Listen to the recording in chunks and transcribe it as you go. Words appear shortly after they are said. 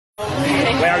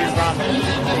Where are you from?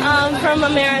 From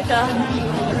America.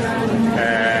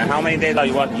 How many days are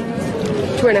you walking?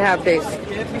 2.5 days.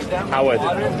 How was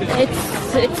it?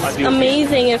 It's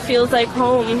amazing. It feels like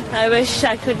home. I wish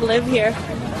I could live here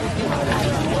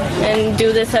and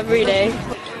do this every day.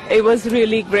 It was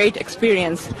really great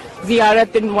experience.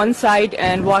 Ziyarat in one side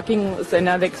and walking was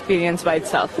another experience by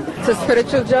itself. It's a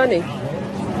spiritual journey.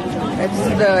 It's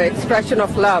the expression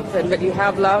of love, and when you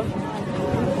have love,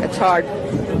 it's hard.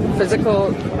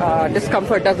 Physical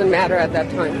discomfort doesn't matter at that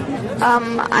time.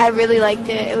 I really liked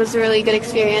it. It was a really good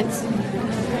experience.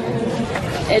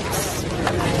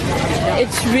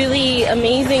 It's really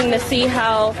amazing to see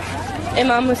how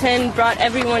Imam Hussein brought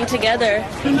everyone together.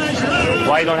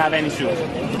 Why you don't have any shoes?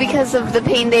 Because of the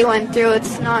pain they went through,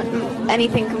 it's not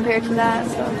anything compared to that.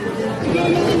 So.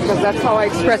 Because that's how I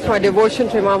express my devotion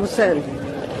to Imam Hussein.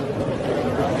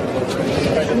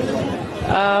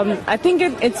 I think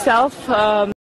it itself